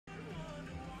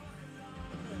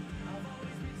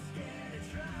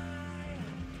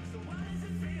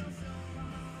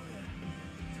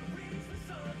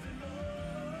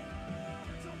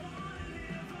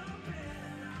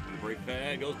Break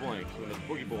pad goes blank. When the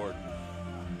boogie board.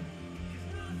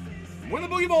 When the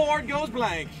boogie board goes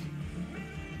blank.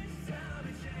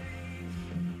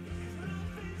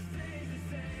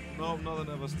 Nope, nothing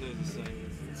ever stays the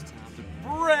same. It's time to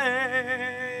break.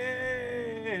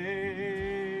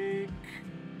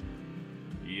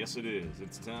 Yes, it is.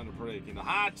 It's time to break. In the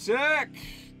high tech.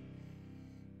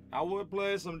 I would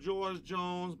play some George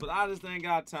Jones, but I just ain't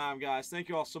got time, guys. Thank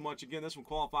you all so much. Again, this one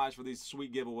qualifies for these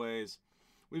sweet giveaways.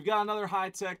 We've got another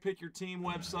high-tech Pick Your Team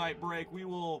website break. We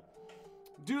will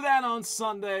do that on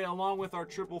Sunday along with our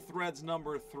Triple Threads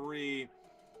number 3.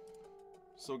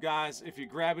 So, guys, if you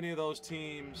grab any of those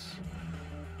teams,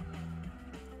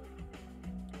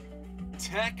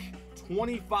 Tech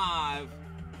 25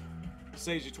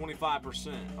 saves you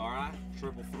 25%, all right?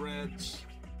 Triple Threads.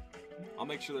 I'll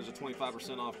make sure there's a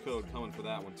 25% off code coming for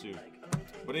that one, too.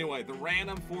 But anyway, the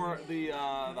random for the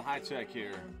high-tech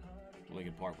here.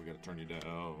 Lincoln Park, we got to turn you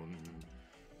down.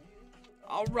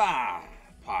 All right,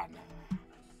 partner.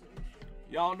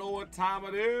 Y'all know what time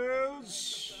it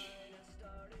is.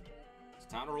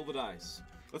 Time to roll the dice.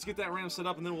 Let's get that random set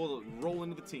up, and then we'll roll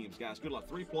into the teams, guys. Good luck.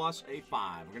 3 plus a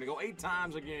 5. We're going to go 8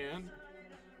 times again.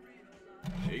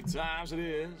 8 times it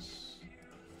is.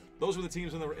 Those were the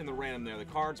teams in the random there. The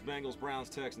Cards, Bengals, Browns,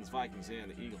 Texans, Vikings, and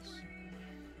the Eagles.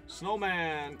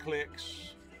 Snowman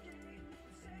clicks.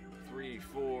 3,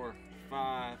 4,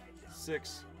 5,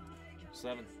 6,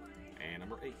 7, and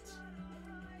number 8.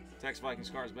 Tex, Vikings,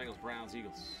 Cards, Bengals, Browns,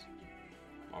 Eagles.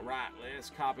 All right, let's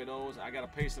copy those. I got to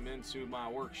paste them into my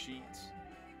worksheet.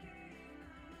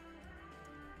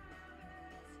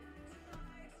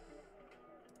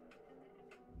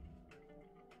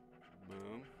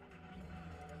 Boom.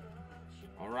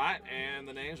 All right, and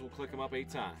the names, we'll click them up 8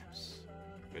 times.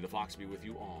 May the Fox be with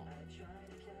you all.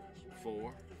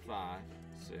 4, 5,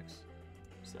 6,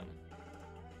 7.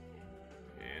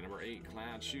 And number 8,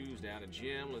 Cloud Shoes down to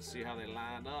Jim. Let's see how they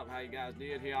lined up, how you guys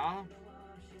did here.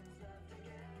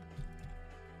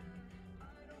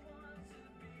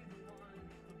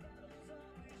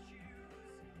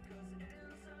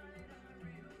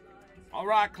 All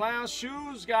right, Clown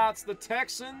Shoes got the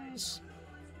Texans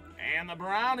and the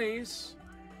Brownies.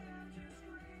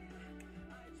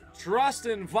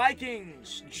 Trustin'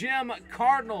 Vikings, Jim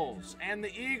Cardinals, and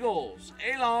the Eagles.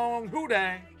 A-long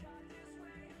hoo-day.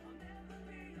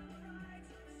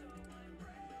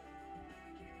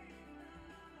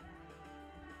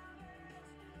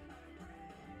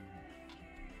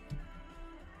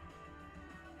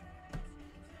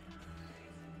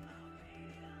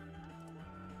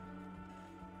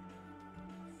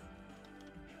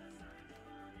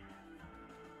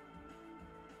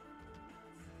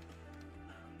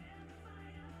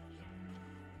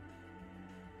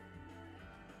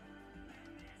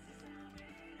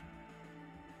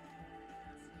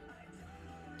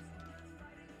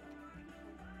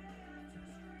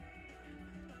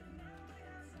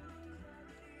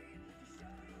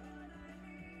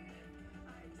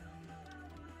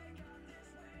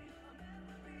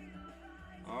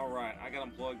 All right, I got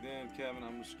them plugged in, Kevin.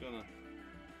 I'm just going to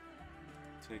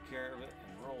take care of it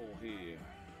and roll here.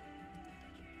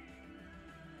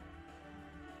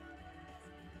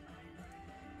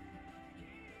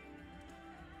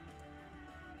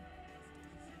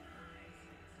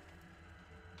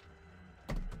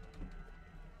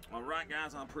 All right,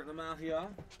 guys, I'm printing them out here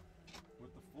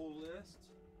with the full list.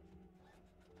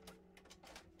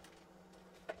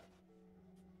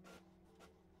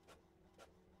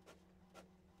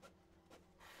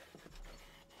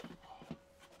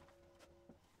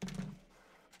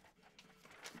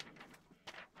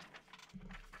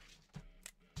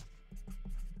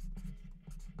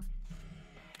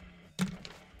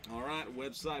 All right,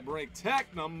 website break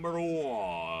tech number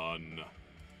 1.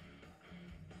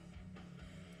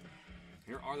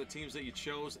 Here are the teams that you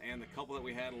chose and the couple that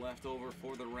we had left over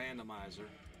for the randomizer.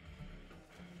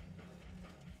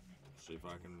 See if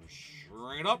I can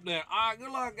string it up there. All right,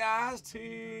 good luck, guys.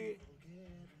 Tech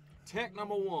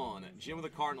number 1, Jim of the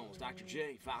Cardinals, Dr.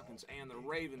 J, Falcons, and the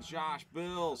Ravens, Josh,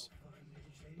 Bills,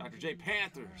 Dr. J,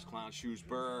 Panthers, Clown Shoes,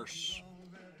 Burst,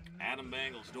 Adam,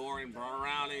 Bengals, Dorian,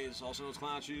 Brownies, also those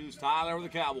Clown Shoes, Tyler with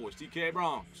the Cowboys, TK,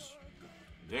 Bronx,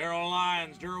 Daryl,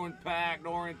 Lions, Derwin, Pack,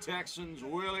 Dorian, Texans,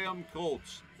 William,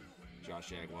 Colts, Josh,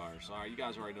 Jaguars. Sorry, you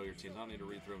guys already know your teams. I don't need to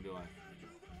read through them, do I?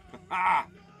 Ha!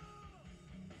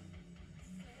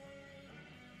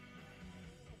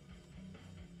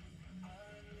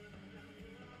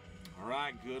 All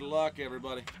right, good luck,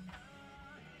 everybody.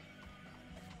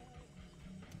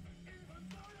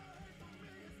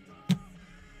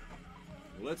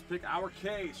 Let's pick our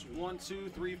case. 1,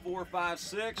 2, 3, 4, 5,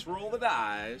 6. Roll the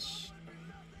dice.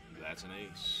 That's an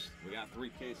ace. We got 3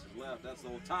 cases left. That's the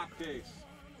whole top case.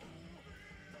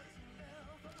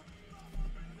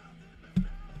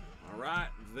 All right,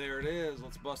 there it is.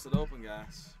 Let's bust it open,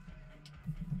 guys.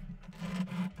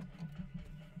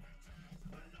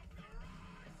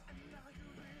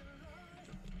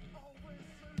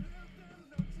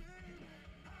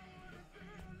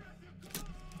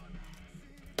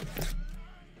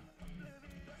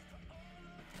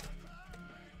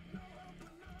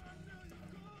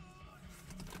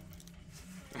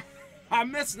 I'm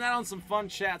missing out on some fun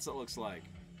chats, it looks like.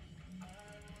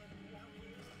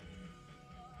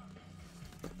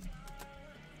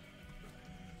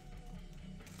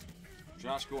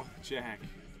 Josh going Jack.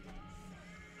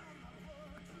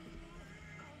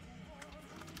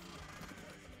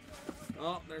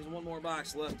 Oh, there's one more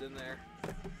box left in there.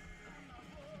 There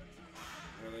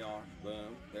they are.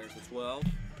 Boom. There's the 12.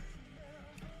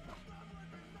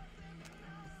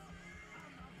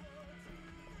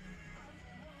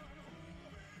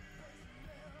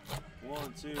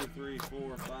 One, 2, 3,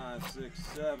 4, 5, 6,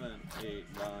 7, 8,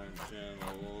 9, 10,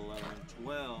 11,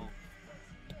 12.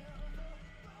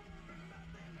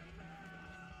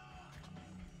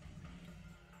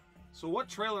 So what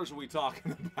trailers are we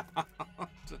talking about?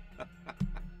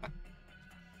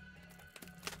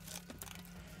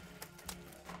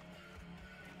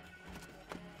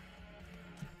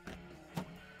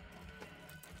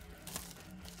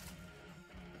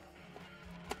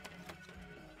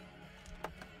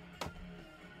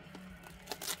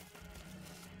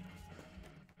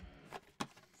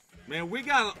 Man, we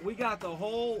got the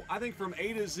whole, I think from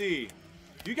A to Z.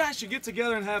 You guys should get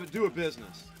together and do a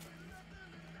business.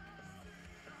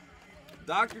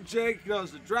 Dr. Jake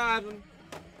does the driving.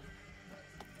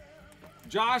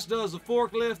 Josh does the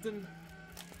forklifting.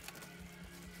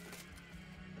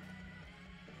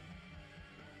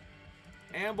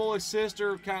 Amboy's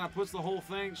sister kind of puts the whole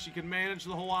thing. She can manage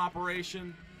the whole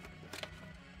operation.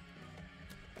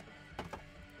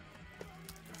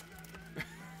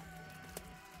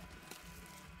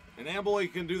 And Amboy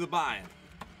can do the buying.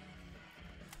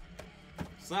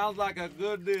 Sounds like a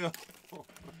good deal.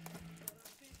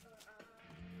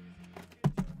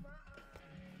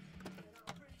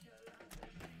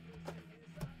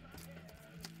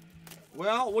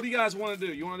 Well, what do you guys want to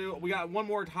do? You want to do? We got one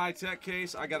more high-tech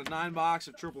case. I got a 9-box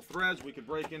of triple threads. We could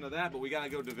break into that, but we got to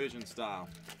go division style.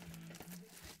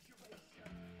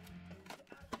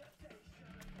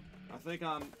 I think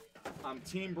I'm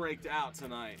team braked out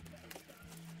tonight.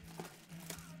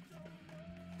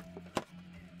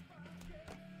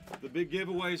 The big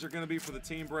giveaways are going to be for the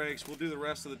team breaks. We'll do the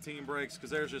rest of the team breaks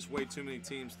because there's just way too many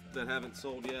teams that haven't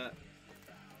sold yet.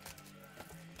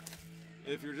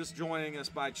 If you're just joining us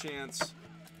by chance,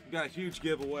 we've got a huge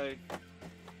giveaway.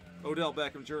 Odell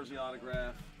Beckham jersey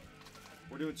autograph.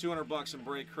 We're doing $200 in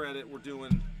break credit. We're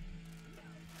doing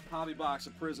hobby box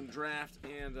of Prism draft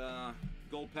and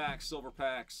gold packs, silver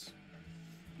packs.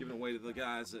 Giving away to the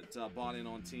guys that bought in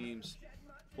on teams.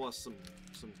 Plus some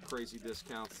crazy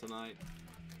discounts tonight.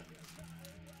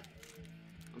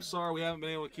 I'm sorry we haven't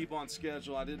been able to keep on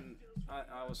schedule. I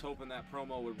was hoping that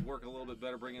promo would work a little bit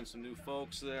better, bring in some new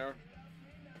folks there.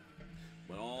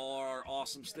 But all our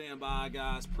awesome standby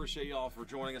guys, appreciate y'all for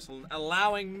joining us,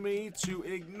 allowing me to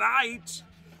ignite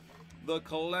the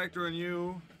collector in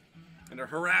you and to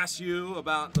harass you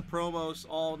about the promos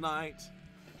all night.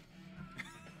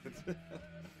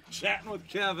 Chatting with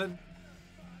Kevin.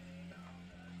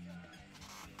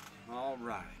 All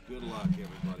right, good luck,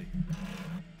 everybody.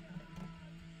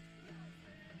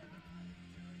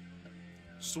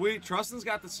 Sweet, Trustin's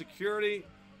got the security.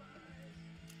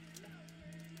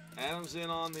 Adam's in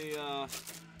on the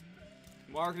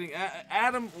marketing.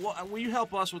 Adam, will you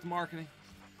help us with marketing?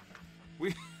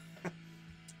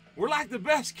 We're like the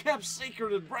best kept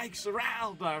secret that breaks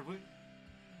around, aren't we?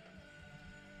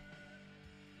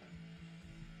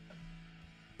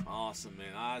 Awesome,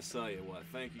 man. I tell you what,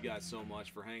 thank you guys so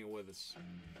much for hanging with us,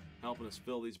 helping us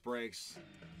fill these breaks.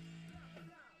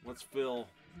 Let's fill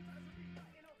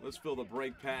the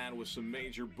break pad with some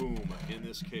major boom in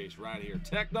this case right here.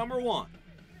 Tech number 1.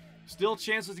 Still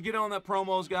chances to get on that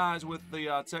promos, guys, with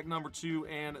the tech number 2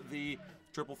 and the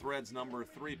triple threads number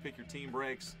 3. Pick your team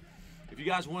breaks. If you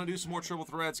guys want to do some more triple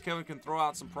threads, Kevin can throw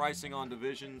out some pricing on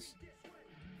divisions.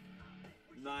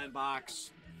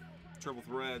 9-box triple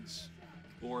threads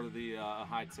or the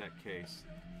high-tech case.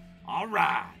 All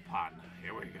right, partner.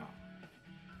 Here we go.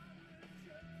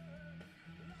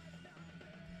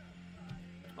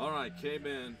 All right,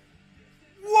 K-Ben.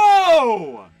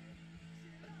 Whoa!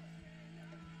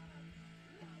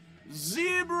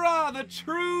 Zebra, the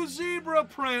true zebra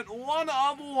print, 1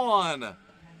 of 1.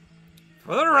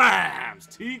 For the Rams,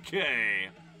 TK.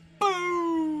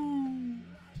 Boom!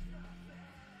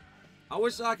 I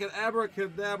wish I could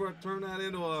abracadabra turn that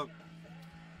into a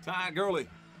Ty Gurley.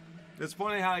 It's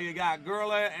funny how you got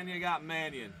Gurley and you got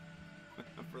Mannion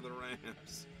for the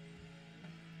Rams.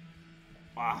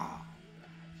 Wow.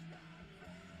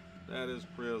 That is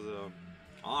crazy.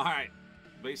 All right.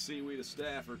 Base seaweed to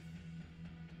Stafford.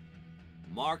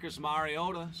 Marcus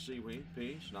Mariota, seaweed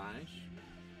piece. Nice.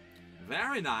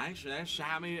 Very nice. That's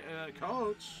Sammy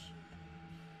Coates.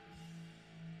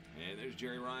 And there's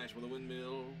Jerry Rice with a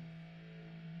windmill.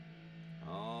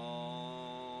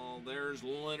 Oh, there's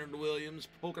Leonard Williams,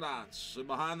 polka dots. And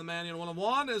behind the Mannion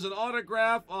 101 is an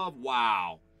autograph of,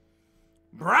 wow,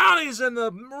 Brownies in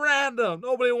the Miranda.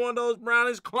 Nobody wanted those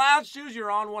Brownies. Cloud shoes,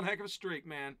 you're on one heck of a streak,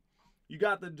 man. You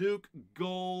got the Duke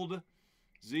gold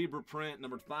zebra print,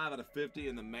 number 5 out of 50,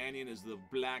 and the Mannion is the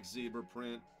black zebra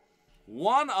print.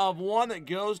 1 of 1 that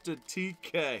goes to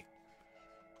TK.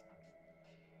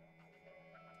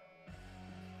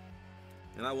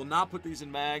 And I will not put these in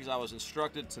mags. I was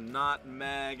instructed to not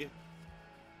mag.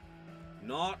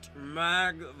 Not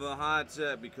mag the high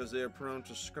tech because they are prone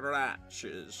to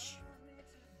scratches.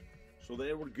 So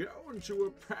they will go into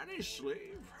a penny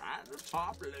sleeve and a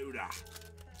top loader.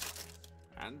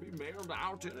 And be mailed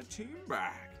out in a team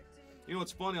bag. You know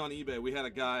what's funny on eBay? We had a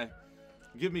guy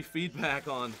give me feedback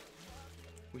on.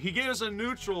 He gave us a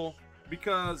neutral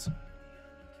because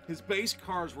his base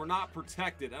cards were not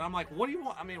protected. And I'm like, what do you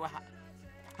want? I mean,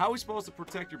 how are we supposed to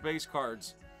protect your base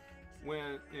cards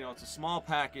when, you know, it's a small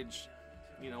package?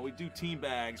 You know, we do team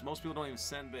bags. Most people don't even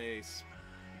send base.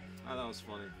 I thought it was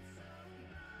funny.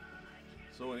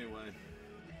 So anyway.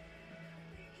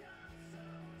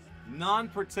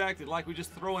 Non-protected, like we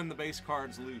just throw in the base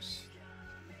cards loose.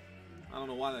 I don't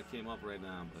know why that came up right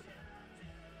now, but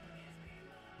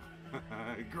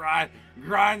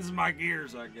grinds my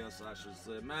gears, I guess I should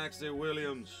say. Maxie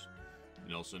Williams,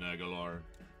 Nelson Aguilar.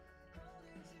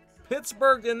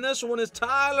 Pittsburgh in this one is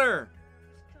Tyler.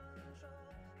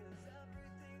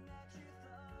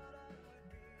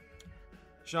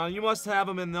 Sean, you must have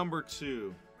him in number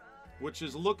 2, which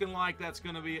is looking like that's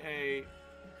going to be a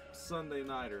Sunday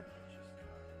nighter.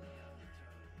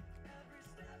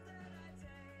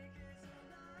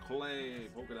 Clay,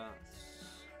 polka dots.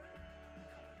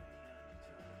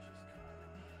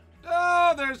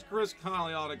 Oh, there's Chris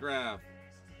Conley autograph.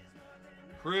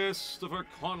 Christopher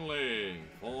Conley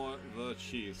for the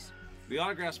Chiefs. The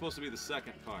autograph's supposed to be the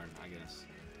second card, I guess.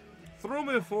 Threw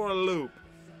me for a loop.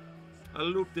 A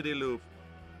loop-diddy-loop.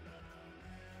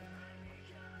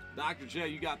 Dr. J,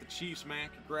 you got the Chiefs, man.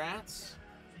 Congrats.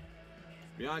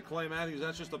 Behind Clay Matthews,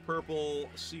 that's just a purple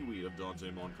seaweed of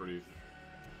Dante Moncrief.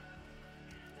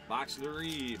 Box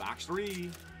 3. Box 3.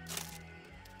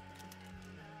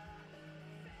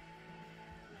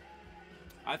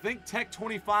 I think Tech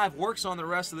 25 works on the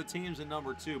rest of the teams in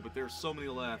number 2, but there's so many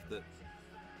left that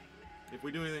if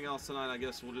we do anything else tonight, I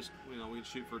guess we'll just, you know, we'd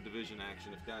shoot for division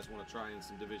action if guys want to try in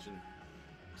some division.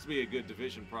 This will be a good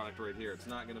division product right here. It's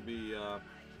not going to be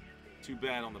too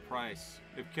bad on the price.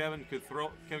 If Kevin could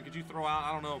you throw out,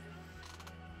 I don't know.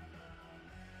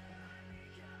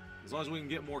 As long as we can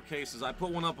get more cases. I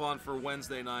put one up on for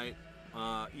Wednesday night,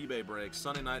 eBay breaks.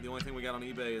 Sunday night, the only thing we got on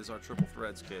eBay is our Triple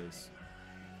Threads case.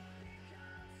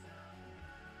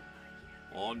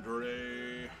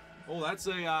 Andre. Oh, that's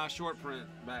a short print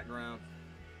background.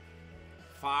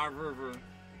 Fire River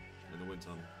in the wind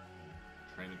tunnel.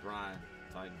 Training Grind,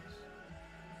 Titans.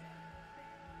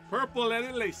 Purple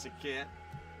Eddie Lacy Cat.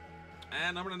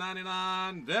 And number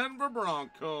 99, Denver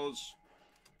Broncos.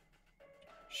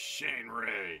 Shane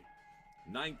Ray.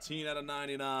 19 out of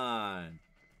 99.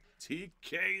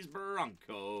 TK's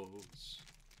Broncos.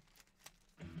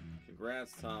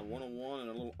 Congrats, Tom. 101 and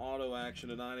a little auto action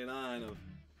to 99 of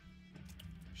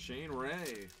Shane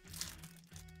Ray.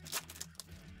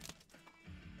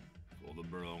 For the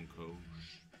Broncos.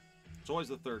 It's always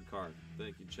the third card.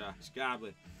 Thank you, Josh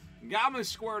Godley. Godley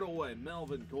squared away.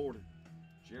 Melvin Gordon.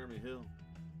 Jeremy Hill.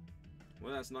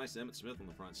 Well, that's nice. Emmitt Smith on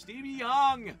the front. Stevie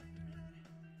Young.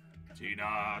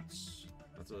 T-Nuts.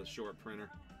 That's a short printer.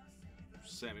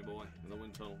 Sammy Boy in the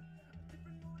wind tunnel.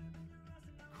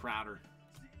 Crowder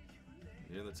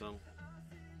in the tunnel.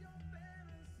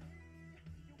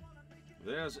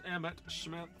 There's Emmitt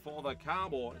Smith for the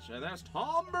Cowboys. And that's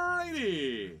Tom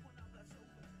Brady.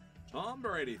 Tom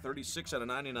Brady, 36 out of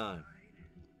 99.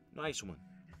 Nice one.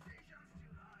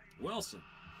 Wilson.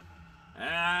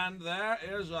 And there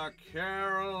is a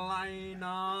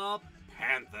Carolina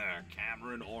Panther,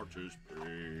 Cameron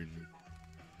Artis-Payne.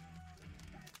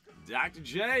 Dr.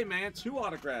 J, man, 2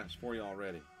 autographs for you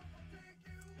already.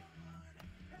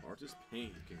 Artist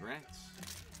Paint, congrats.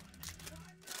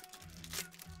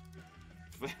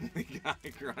 Family Guy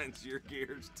grinds your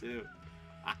gears too.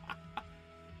 I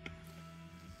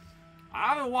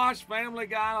haven't watched Family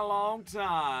Guy in a long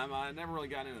time. I never really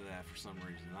got into that for some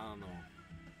reason. I don't know.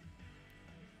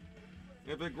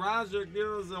 If it grinds your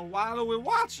gears, then why do we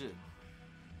watch it?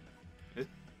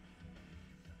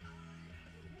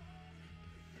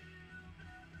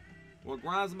 What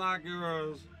grinds my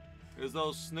gears is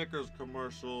those Snickers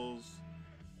commercials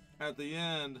at the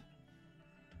end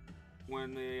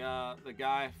when the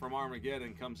guy from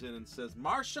Armageddon comes in and says,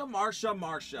 "Marsha, Marsha,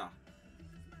 Marsha."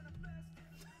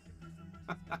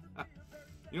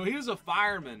 You know, he was a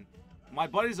fireman. My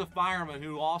buddy's a fireman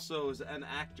who also is an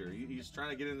actor. He's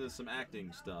trying to get into some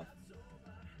acting stuff.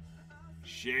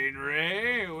 Shane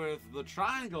Ray with the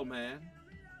Triangle Man.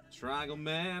 Triangle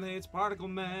Man hates Particle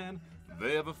Man.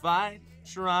 They have a fight.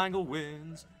 Triangle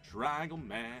wins. Triangle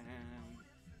Man.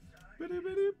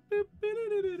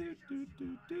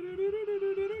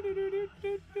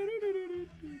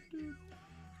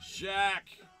 Shaq.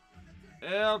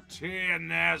 LT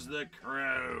and there's the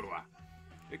crew.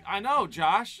 I know,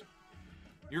 Josh.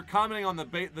 You're commenting on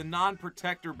the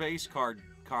non-protector base card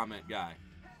comment guy.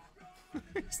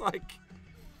 It's like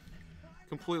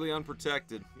completely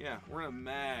unprotected. Yeah, we're in a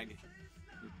mag.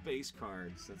 Base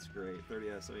cards. That's great.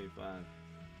 30 out of 75.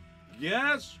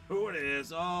 Guess who it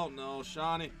is? Oh no,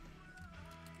 Shawnee.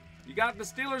 You got the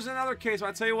Steelers in another case.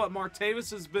 I tell you what,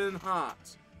 Martavis has been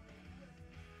hot.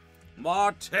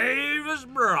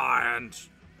 Martavis Bryant.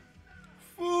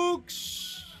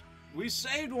 Fuchs. We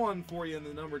saved one for you in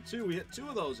the number 2. We hit 2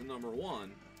 of those in number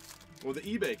 1. Or the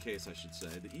eBay case, I should say.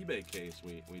 The eBay case,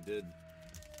 we did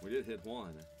hit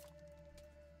 1.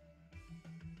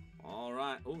 All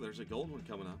right. Oh, there's a gold one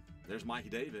coming up. There's Mikey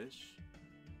Davis.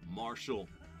 Marshall,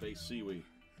 base seaweed.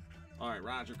 All right,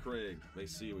 Roger Craig,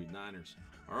 base seaweed, Niners.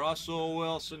 Russell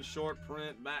Wilson, short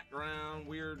print, background,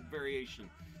 weird variation.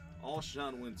 All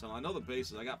Sean Winton. I know the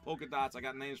bases. I got polka dots. I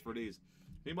got names for these.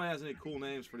 If anybody has any cool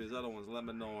names for these other ones, let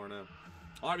me know or no.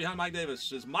 All right, behind Mike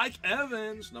Davis is Mike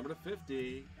Evans, number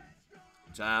 50.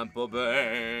 Tampa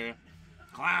Bay.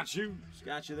 Clown Shoes.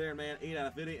 Got you there, man. 8 out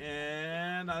of 50.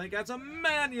 And I think that's a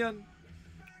Mannion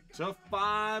to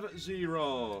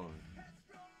 5-0.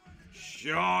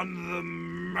 Sean the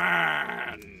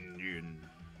Mannion.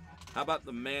 How about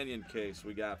the Mannion case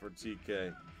we got for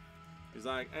TK? He's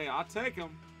like, hey, I'll take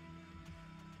him.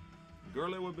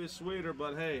 Gurley would be sweeter,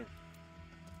 but hey,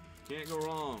 can't go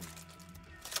wrong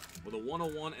with a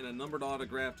 101 and a numbered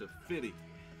autograph to 50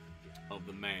 of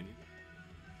the Mannion.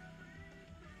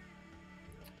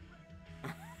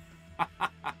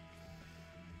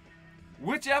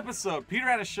 Which episode? Peter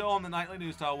had a show on the Nightly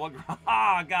News Talk. What?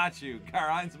 I got you.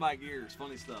 Grinds my gears.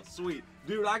 Funny stuff. Sweet.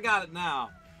 Dude, I got it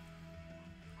now.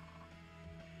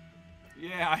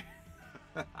 Yeah,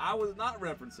 I was not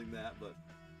referencing that, but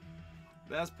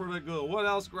that's pretty good. What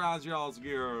else grinds y'all's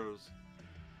gears?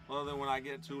 Other than when I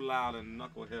get too loud and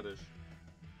knuckleheadish.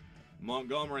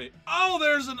 Montgomery. Oh,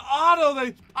 there's an auto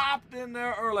they popped in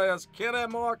there earlier. It's Kenny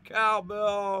Moore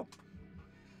Cowbell.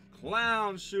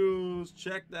 Clown Shoes.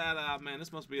 Check that out, man.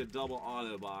 This must be a double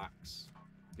auto box.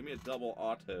 Give me a double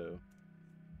auto.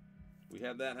 We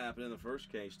had that happen in the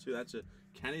first case, too. That's a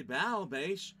Kenny Bell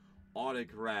base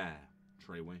autograph.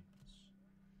 Trey Waynes.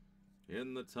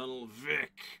 In the tunnel,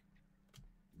 Vic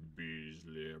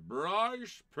Beasley.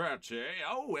 Bryce Petty.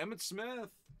 Oh, Emmitt Smith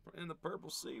in the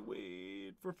purple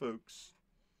seaweed for Fuchs.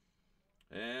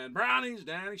 And Brownies,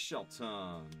 Danny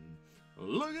Shelton.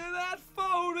 Look at that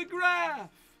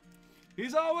photograph.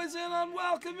 He's always in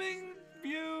unwelcoming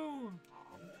view.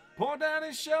 Poor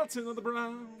Danny Shelton of the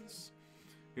Browns.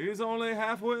 He's only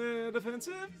halfway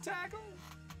defensive tackle.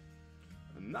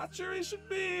 I'm not sure he should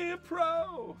be a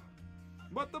pro,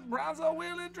 but the Browns are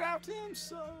willing to draft him,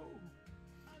 so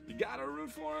you gotta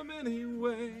root for him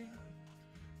anyway.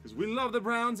 Because we love the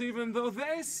Browns even though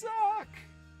they suck.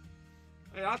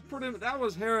 Hey, that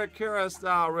was Harry Cara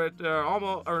style right there.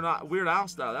 Almost, or not, Weird Al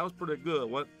style. That was pretty good.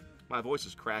 What? My voice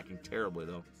is cracking terribly,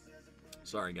 though.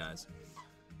 Sorry, guys.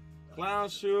 Clown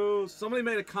Shoes. Somebody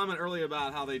made a comment earlier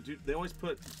about how they always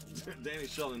put Danny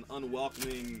Shelton in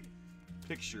unwelcoming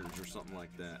pictures or something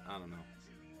like that. I don't know.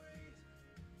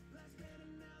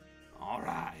 All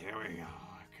right, here we go.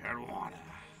 Carolina.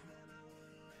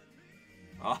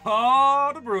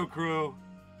 Oh, the Brew Crew.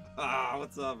 Ah,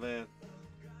 what's up, man?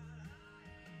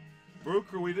 Brew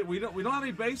Crew, we don't have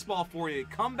any baseball for you.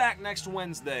 Come back next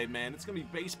Wednesday, man. It's gonna be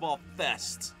Baseball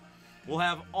Fest. We'll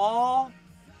have all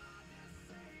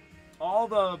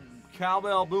the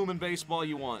cowbell booming baseball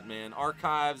you want, man.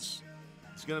 Archives.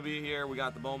 It's gonna be here. We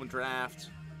got the Bowman Draft.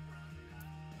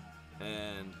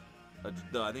 and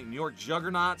I think New York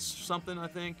Juggernauts something, I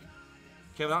think.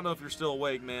 Kevin, I don't know if you're still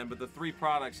awake, man, but the 3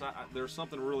 products, there's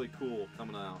something really cool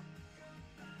coming out.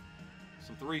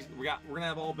 We're gonna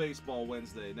have all baseball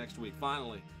Wednesday next week.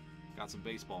 Finally, got some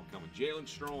baseball coming. Jalen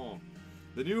Strong,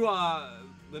 the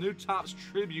new Topps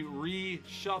Tribute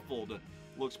reshuffled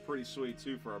looks pretty sweet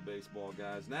too for our baseball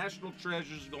guys. National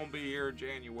Treasures is gonna be here in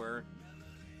January.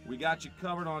 We got you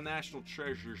covered on National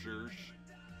Treasures.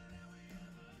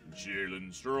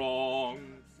 Jalen Strong.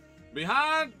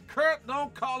 Behind Kurt,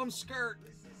 don't call him Skirt,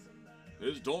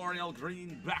 is Dorial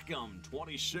Green Beckham,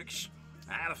 26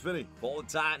 out of 50 for the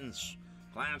Titans.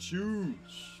 Clown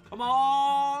shoes. Come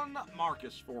on,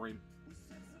 Marcus for him.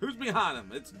 Who's behind him?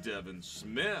 It's Devin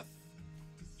Smith.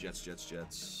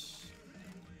 Jets.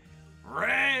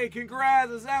 Ray,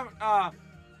 congrats. Is that,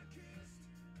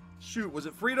 shoot, was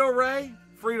it Frito Ray?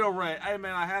 Frito Ray. Hey,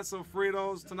 man, I had some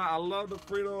Fritos tonight. I love the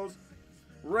Fritos.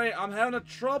 Ray, I'm having a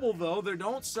trouble, though. They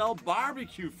don't sell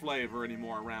barbecue flavor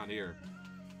anymore around here.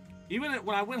 Even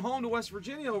when I went home to West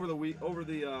Virginia over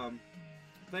the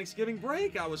Thanksgiving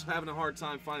break, I was having a hard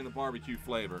time finding the barbecue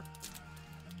flavor.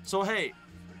 So, hey,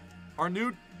 our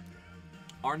new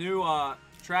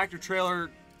tractor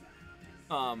trailer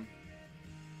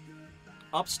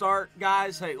upstart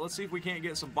guys, hey, let's see if we can't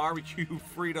get some barbecue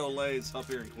Frito-Lays up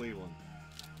here in Cleveland.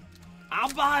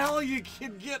 I'll buy all you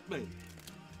can get me.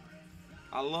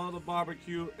 I love the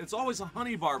barbecue. It's always a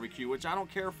honey barbecue, which I don't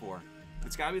care for.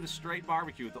 It's got to be the straight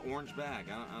barbecue with the orange bag.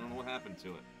 I don't know what happened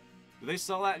to it. Do they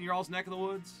sell that in your all's neck of the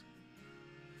woods?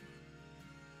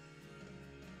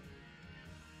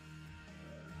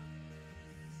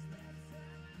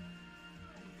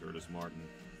 Curtis Martin.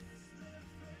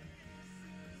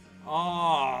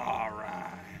 All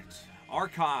right.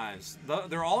 Archives.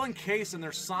 They're all encased and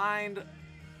they're signed.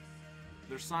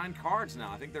 They're signed cards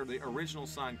now. I think they're the original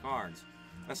signed cards.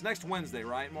 That's next Wednesday,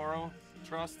 right, Morrow?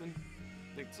 Trustin?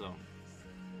 I think so.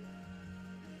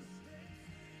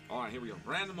 All right, here we go.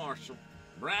 Brandon Marshall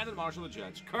the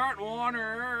Jets. Kurt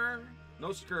Warner.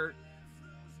 No Skirt.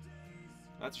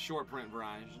 That's a short print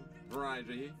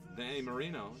variety. Danny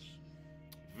Marinos.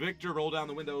 Victor, roll down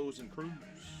the windows and cruise.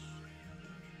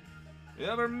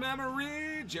 Ever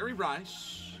memory, Jerry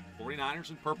Rice. 49ers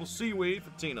and purple seaweed for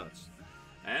T-Nuts.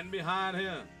 And behind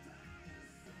him,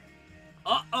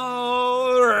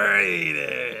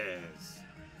 Raiders.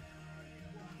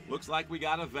 Looks like we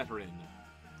got a veteran.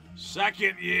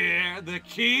 Second year, the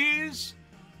keys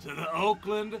to the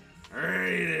Oakland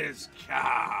Raiders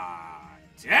car.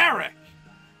 Derek.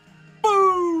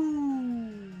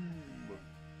 Boom.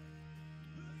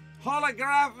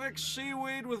 Holographic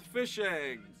seaweed with fish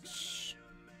eggs.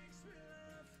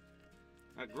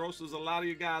 That grosses a lot of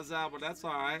you guys out, but that's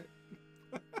all right.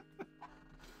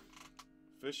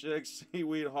 Fish egg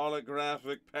seaweed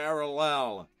holographic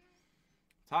parallel.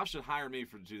 Top should hire me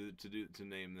to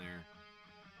name there.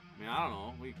 I mean, I don't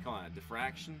know. We call that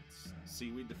diffraction,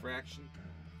 seaweed diffraction.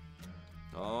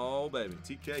 Oh baby,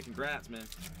 TK, congrats, man.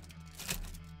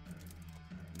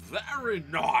 Very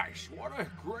nice. What a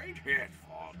great hit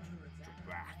for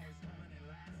back.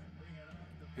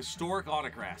 Historic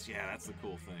autographs. Yeah, that's the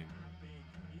cool thing.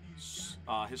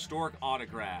 Historic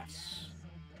autographs.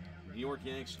 New York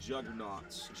Yanks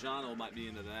juggernauts. Jono might be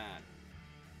into that.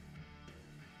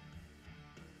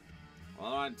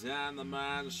 All right, down the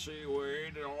man,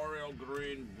 seaweed, Oriole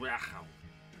Green, Beckham.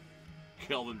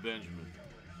 Kelvin Benjamin.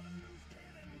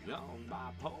 Young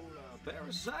bipolar,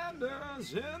 Barry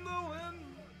Sanders in the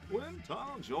wind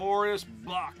tunnel. Joris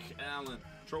Buck Allen.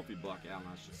 Trophy Buck Allen,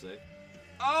 I should say.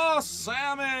 Oh,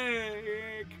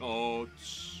 Sammy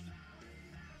Coates.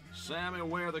 Sammy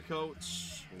wear the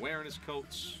coats. Wearing his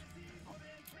coats.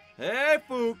 Hey,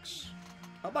 folks.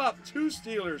 How about 2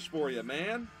 Steelers for you,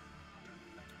 man?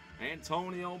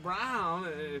 Antonio Brown.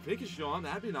 If he could show on,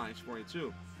 that'd be nice for you,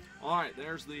 too. All right,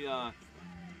 there's the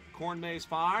Corn Maze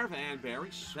 5 and Barry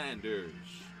Sanders.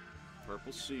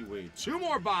 Purple seaweed. 2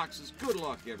 more boxes. Good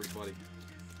luck, everybody.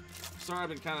 Sorry, I've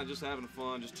been kind of just having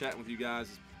fun, just chatting with you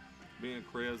guys, being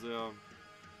crazy.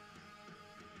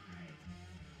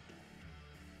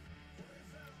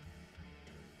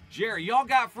 Jerry, y'all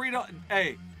got Frito.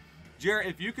 Hey, Jerry,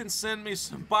 if you can send me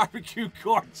some barbecue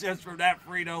corn chips from that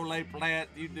Frito-Lay plant,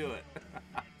 you do it.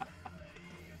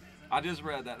 I just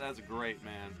read that. That's great,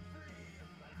 man.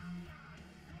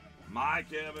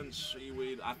 Mike Evans,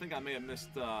 seaweed. I think I may have missed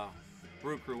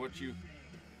Brew Crew. What you?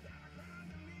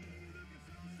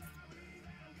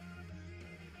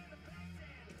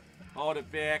 Oh, the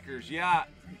Packers. Yeah.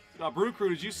 Brew Crew,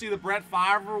 did you see the Brett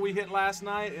Favre we hit last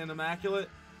night in Immaculate?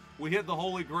 We hit the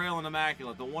Holy Grail in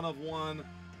Immaculate, the 1-of-1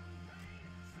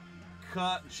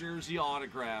 cut jersey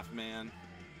autograph, man.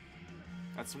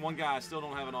 That's the one guy I still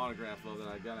don't have an autograph of that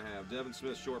I gotta have. Devin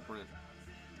Smith short print.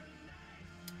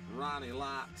 Ronnie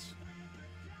Lott.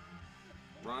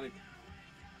 Ronnie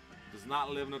does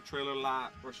not live in a trailer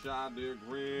lot. Rashad Deer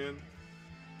Green.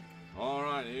 All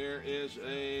right, here is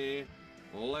a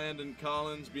Landon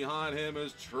Collins. Behind him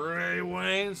is Trey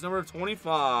Waynes, number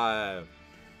 25.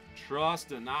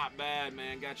 Trustin', not bad,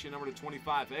 man. Got you number to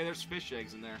 25. Hey, there's fish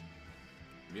eggs in there.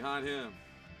 Behind him,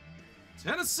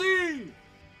 Tennessee.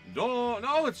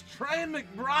 No, it's Trey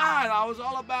McBride. I was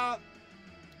all about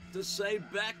to say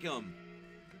Beckham.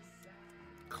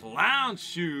 Clown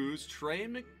shoes, Trey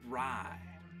McBride.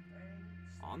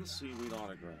 On the seaweed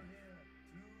autograph.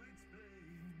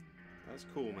 That's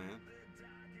cool, man.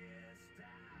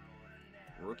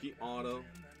 Rookie auto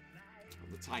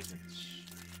of the Titans.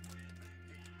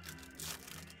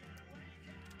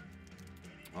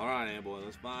 All right, Amboy,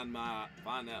 let's find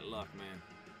that luck, man.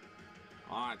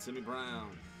 All right, Timmy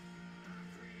Brown.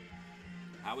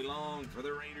 Howie Long for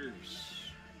the Raiders.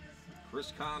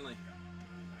 Chris Conley.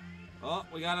 Oh,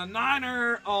 we got a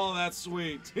Niner. Oh, that's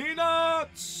sweet.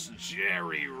 T-Nuts.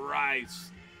 Jerry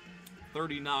Rice.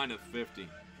 39 of 50.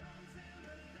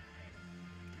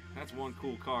 That's one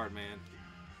cool card, man.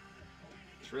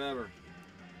 Trevor,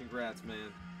 congrats,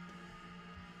 man.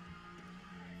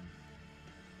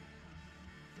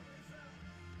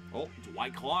 Oh,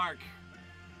 Dwight Clark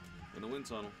in the wind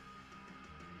tunnel.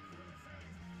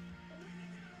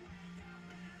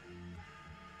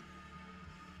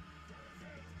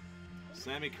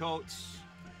 Sammy Coates.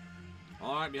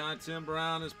 All right, behind Tim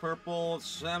Brown is purple,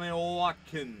 Sammy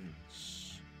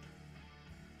Watkins.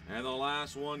 And the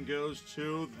last one goes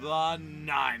to the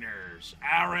Niners.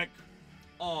 Eric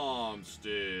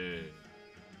Armstead.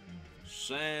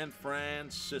 San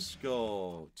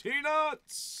Francisco.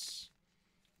 T-Nuts.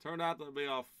 Turned out to be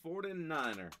a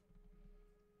 49er.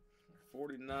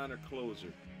 49er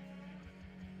closer.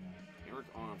 Eric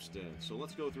Armstead. So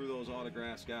let's go through those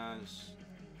autographs, guys.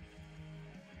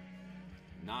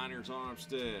 Niners,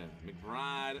 Armstead.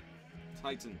 McBride,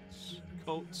 Titans.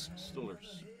 Colts,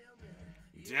 Steelers.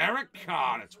 Derek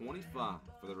Carr at 25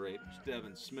 for the Raiders.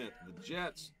 Devin Smith, the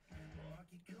Jets.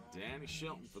 Danny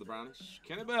Shelton for the Brownies.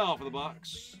 Kenny Bell for the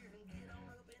Bucks.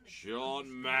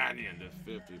 Sean Mannion to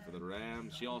 50 for the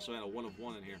Rams. He also had a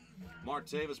 1-of-1 in here.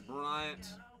 Martavis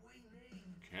Bryant.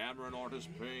 Cameron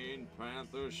Artis-Payne,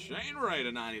 Panthers. Shane Ray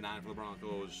to 99 for the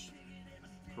Broncos.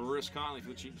 Chris Conley for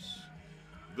the Chiefs.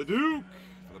 The Duke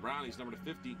for the Brownies, number to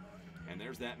 50. And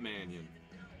there's that Mannion.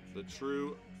 The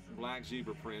true black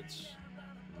zebra prints.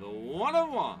 The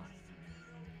 1-of-1.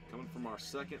 Coming from our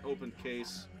second open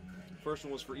case. First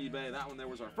one was for eBay. That one there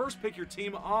was our first pick your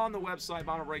team on the website,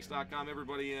 BomberBreaks.com.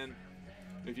 Everybody in.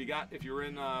 If you're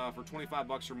in for 25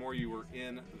 bucks or more, you were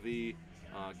in the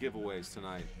giveaways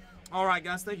tonight. All right,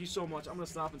 guys, thank you so much. I'm going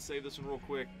to stop and save this one real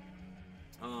quick.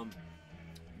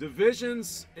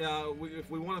 Divisions, if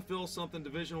we want to fill something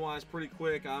division-wise pretty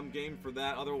quick, I'm game for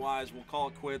that. Otherwise, we'll call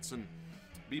it quits and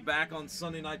be back on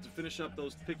Sunday night to finish up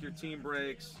those pick your team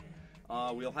breaks.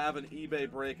 We'll have an eBay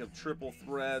break of triple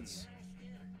threads.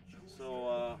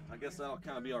 So I guess that'll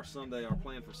kind of be our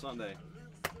plan for Sunday.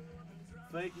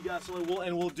 Thank you guys. So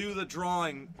we'll do the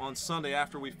drawing on Sunday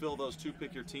after we fill those 2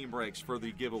 pick your team breaks for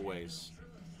the giveaways.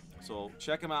 So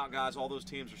check them out, guys. All those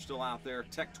teams are still out there.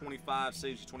 Tech 25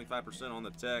 saves you 25% on the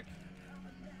Tech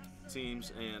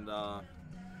teams, and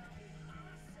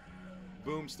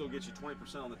Boom still gets you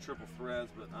 20% on the triple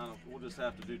threads, but we'll just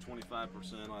have to do 25%,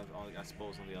 I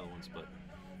suppose, on the other ones. But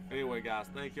anyway, guys,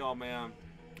 thank y'all, man.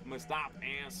 I'm going to stop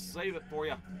and save it for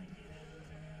you.